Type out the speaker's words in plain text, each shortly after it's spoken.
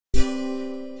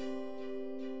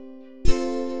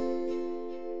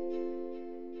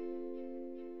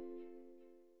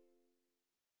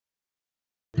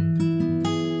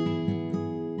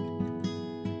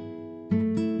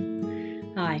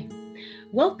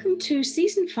Welcome to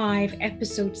Season 5,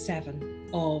 Episode 7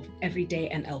 of Everyday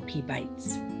NLP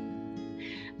Bites.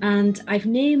 And I've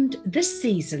named this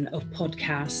season of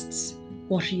podcasts,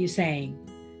 What Are You Saying?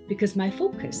 Because my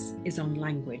focus is on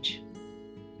language.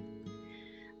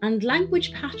 And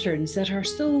language patterns that are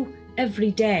so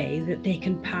everyday that they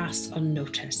can pass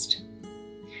unnoticed.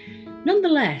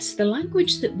 Nonetheless, the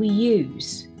language that we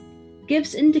use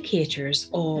gives indicators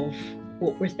of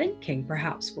what we're thinking,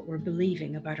 perhaps what we're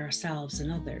believing about ourselves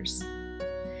and others.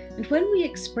 And when we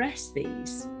express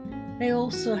these, they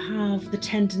also have the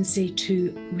tendency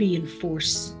to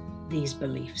reinforce these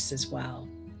beliefs as well.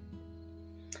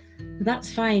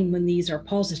 That's fine when these are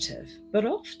positive, but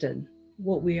often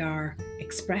what we are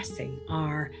expressing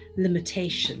are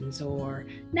limitations or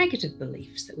negative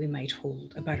beliefs that we might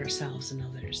hold about ourselves and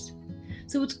others.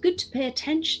 So it's good to pay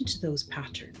attention to those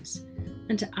patterns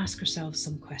and to ask ourselves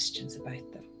some questions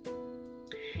about them.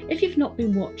 If you've not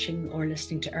been watching or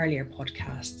listening to earlier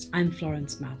podcasts, I'm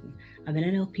Florence Madden. I'm an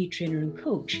NLP trainer and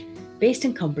coach based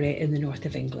in Cumbria in the north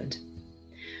of England.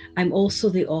 I'm also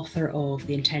the author of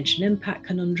The Intention Impact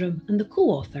Conundrum and the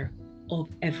co-author of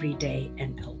Everyday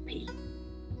NLP.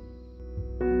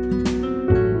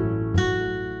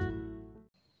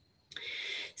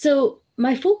 So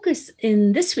my focus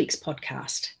in this week's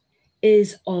podcast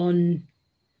is on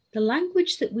the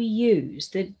language that we use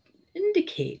that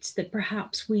indicates that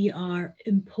perhaps we are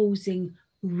imposing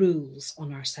rules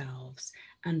on ourselves,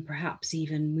 and perhaps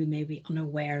even we may be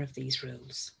unaware of these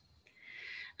rules.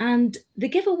 And the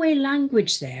giveaway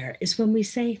language there is when we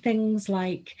say things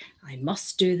like, I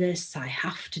must do this, I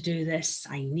have to do this,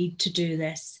 I need to do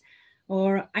this,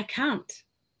 or I can't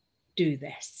do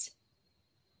this.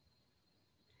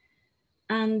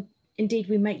 And indeed,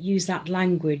 we might use that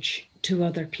language to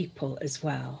other people as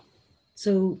well.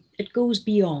 So it goes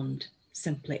beyond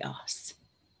simply us.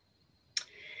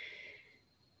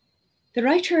 The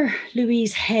writer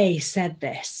Louise Hay said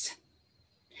this: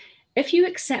 if you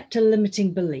accept a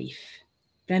limiting belief,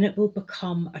 then it will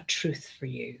become a truth for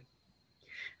you.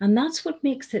 And that's what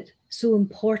makes it so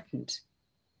important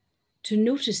to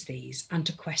notice these and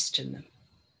to question them.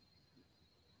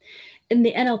 In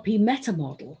the NLP meta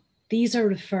model, these are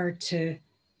referred to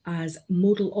as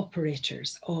modal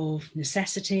operators of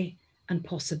necessity and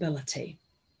possibility.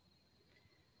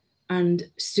 And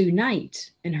Sue Knight,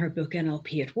 in her book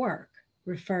NLP at Work,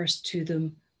 refers to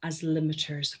them as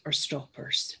limiters or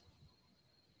stoppers.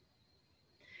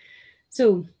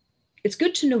 So it's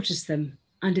good to notice them,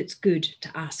 and it's good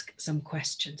to ask some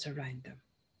questions around them.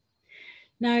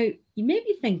 Now, you may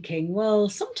be thinking, well,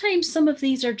 sometimes some of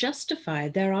these are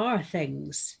justified. There are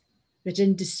things that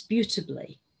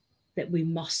indisputably that we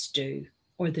must do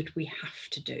or that we have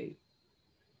to do,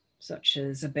 such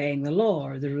as obeying the law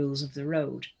or the rules of the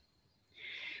road.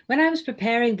 When I was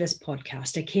preparing this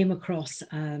podcast, I came across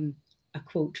a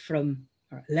quote from,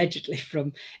 or allegedly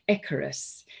from,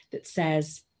 Icarus that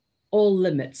says, all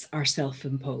limits are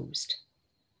self-imposed.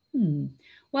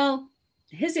 Well,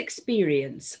 his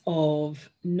experience of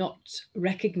not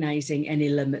recognizing any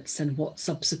limits and what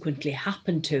subsequently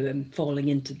happened to him falling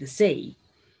into the sea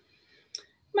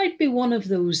might be one of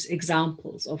those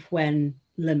examples of when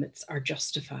limits are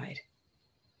justified.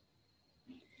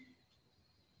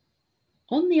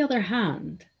 On the other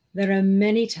hand, there are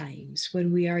many times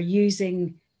when we are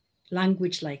using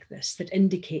language like this that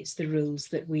indicates the rules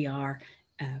that we are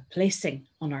placing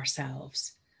on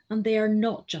ourselves, and they are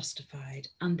not justified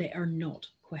and they are not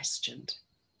questioned.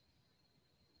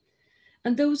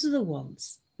 And those are the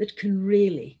ones that can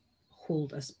really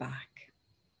hold us back.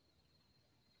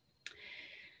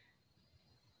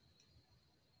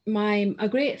 I'm a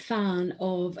great fan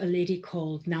of a lady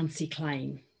called Nancy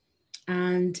Kline.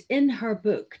 And in her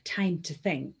book, Time to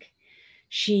Think,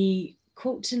 she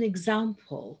quotes an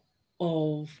example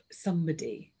of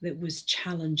somebody that was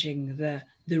challenging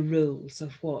the rules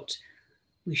of what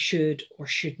we should or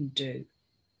shouldn't do.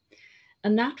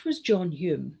 And that was John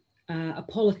Hume, a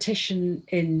politician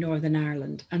in Northern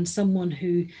Ireland, and someone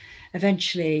who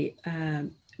eventually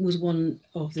was one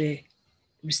of the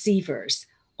receivers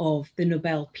of the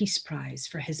Nobel Peace Prize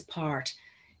for his part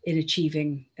in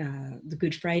achieving the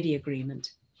Good Friday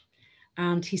Agreement.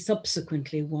 And he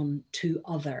subsequently won 2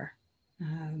 other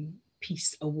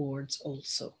peace awards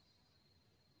also.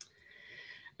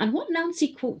 And what Nancy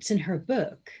quotes in her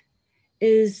book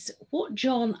is what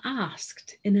John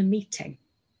asked in a meeting.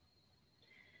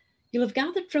 You'll have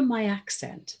gathered from my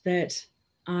accent that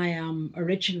I am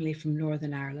originally from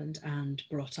Northern Ireland and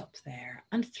brought up there.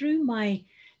 And through my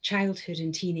childhood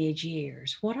and teenage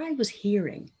years, what I was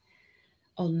hearing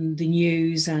on the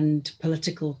news and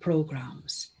political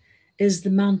programs is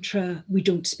the mantra, we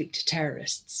don't speak to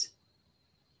terrorists.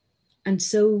 And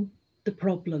so the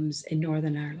problems in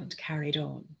Northern Ireland carried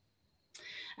on.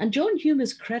 And John Hume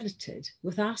is credited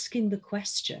with asking the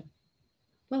question,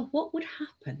 well, what would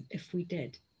happen if we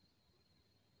did?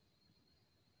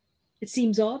 It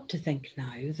seems odd to think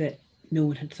now that no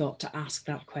one had thought to ask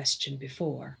that question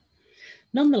before.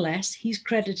 Nonetheless, he's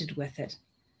credited with it.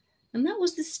 And that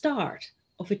was the start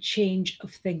of a change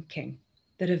of thinking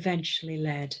that eventually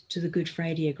led to the Good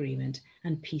Friday Agreement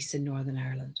and peace in Northern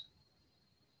Ireland.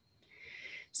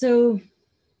 So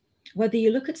whether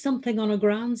you look at something on a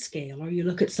grand scale or you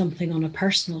look at something on a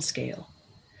personal scale,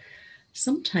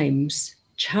 sometimes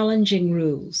challenging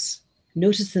rules,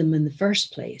 notice them in the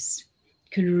first place,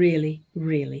 can really,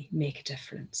 really make a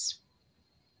difference.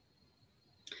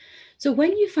 So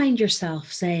when you find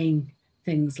yourself saying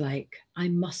things like, I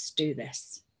must do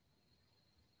this,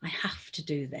 I have to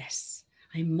do this,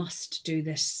 I must do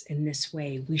this in this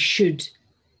way, we should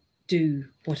do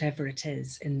whatever it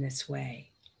is in this way.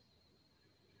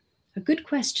 A good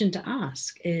question to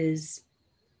ask is,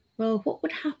 well, what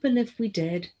would happen if we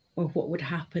did, or what would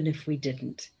happen if we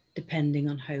didn't, depending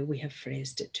on how we have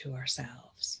phrased it to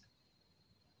ourselves.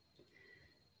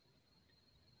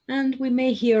 And we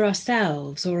may hear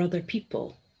ourselves or other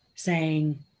people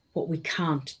saying what we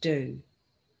can't do.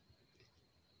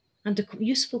 And a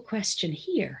useful question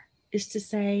here is to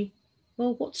say,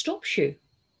 well, what stops you?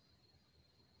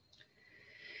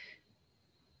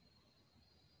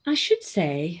 I should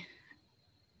say,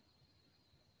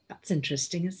 that's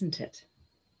interesting, isn't it?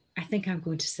 I think I'm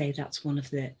going to say that's one of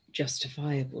the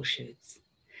justifiable shoulds.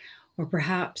 Or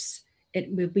perhaps it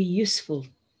will be useful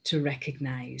to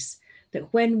recognize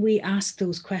that when we ask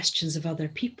those questions of other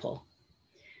people,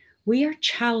 we are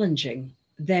challenging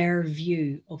their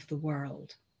view of the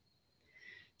world.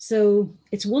 So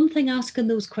it's one thing asking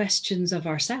those questions of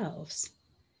ourselves.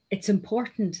 It's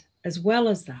important as well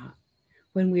as that,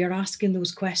 when we are asking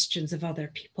those questions of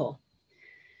other people,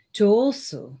 to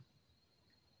also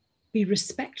be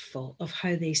respectful of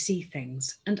how they see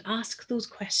things and ask those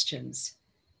questions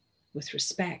with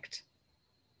respect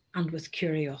and with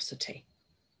curiosity.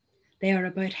 They are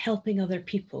about helping other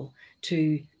people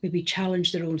to maybe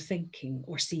challenge their own thinking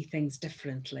or see things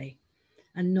differently,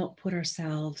 and not put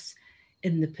ourselves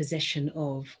in the position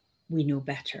of we know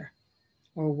better,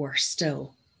 or worse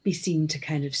still, be seen to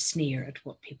kind of sneer at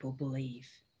what people believe.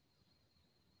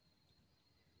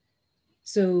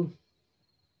 So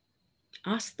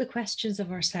ask the questions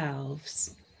of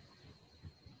ourselves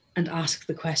and ask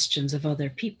the questions of other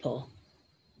people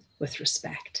with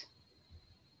respect.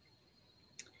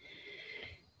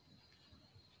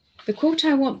 The quote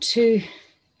I want to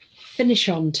finish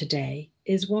on today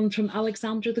is one from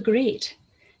Alexander the Great,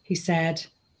 who said,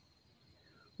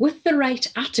 "With the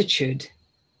right attitude,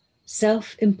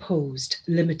 self-imposed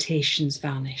limitations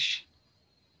vanish."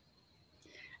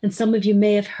 And some of you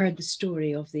may have heard the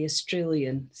story of the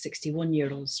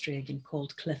 61-year-old Australian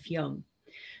called Cliff Young,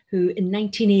 who in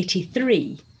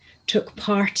 1983 took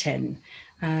part in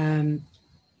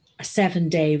a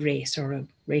 7-day race, or a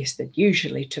race that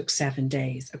usually took 7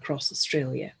 days across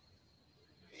Australia.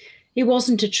 He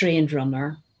wasn't a trained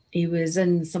runner. He was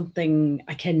in something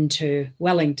akin to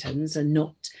Wellingtons and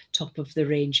not top of the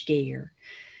range gear.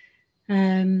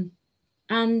 And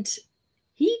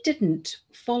he didn't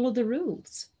follow the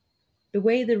rules. The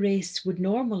way the race would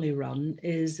normally run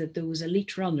is that those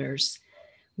elite runners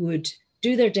would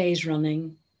do their day's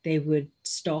running, they would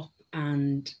stop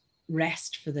and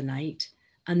rest for the night,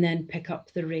 and then pick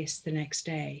up the race the next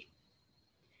day.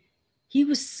 He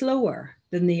was slower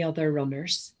than the other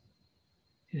runners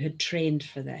who had trained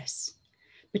for this,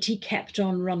 but he kept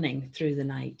on running through the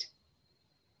night.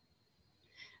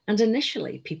 And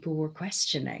initially people were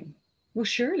questioning, well,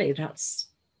 surely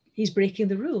he's breaking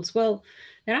the rules. Well,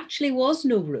 there actually was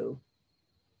no rule.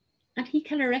 And he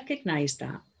kind of recognized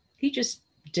that. He just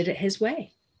did it his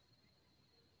way.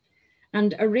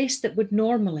 And a race that would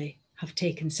normally have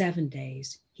taken 7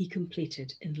 days, he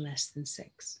completed in less than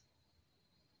 6.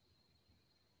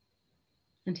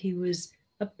 And he was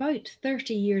about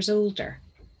 30 years older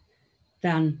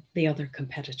than the other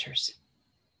competitors.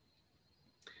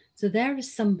 So there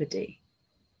is somebody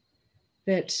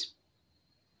that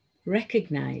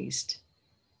recognized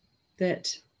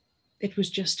that it was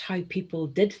just how people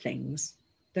did things.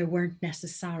 There weren't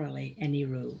necessarily any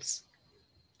rules,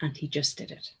 and he just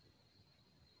did it.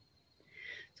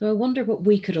 So I wonder what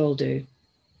we could all do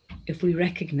if we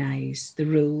recognize the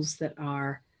rules that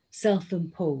are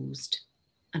self-imposed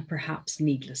and perhaps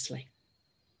needlessly.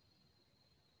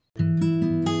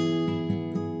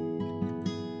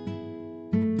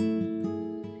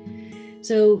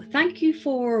 So thank you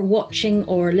for watching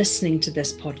or listening to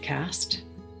this podcast.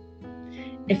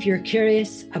 If you're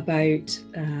curious about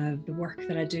the work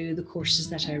that I do, the courses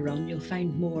that I run, you'll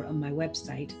find more on my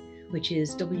website, which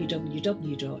is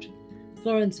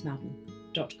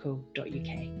www.florencemadden.co.uk.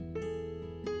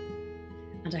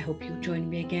 And I hope you'll join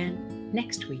me again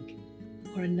next week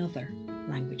for another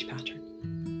language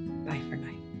pattern. Bye for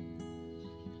now.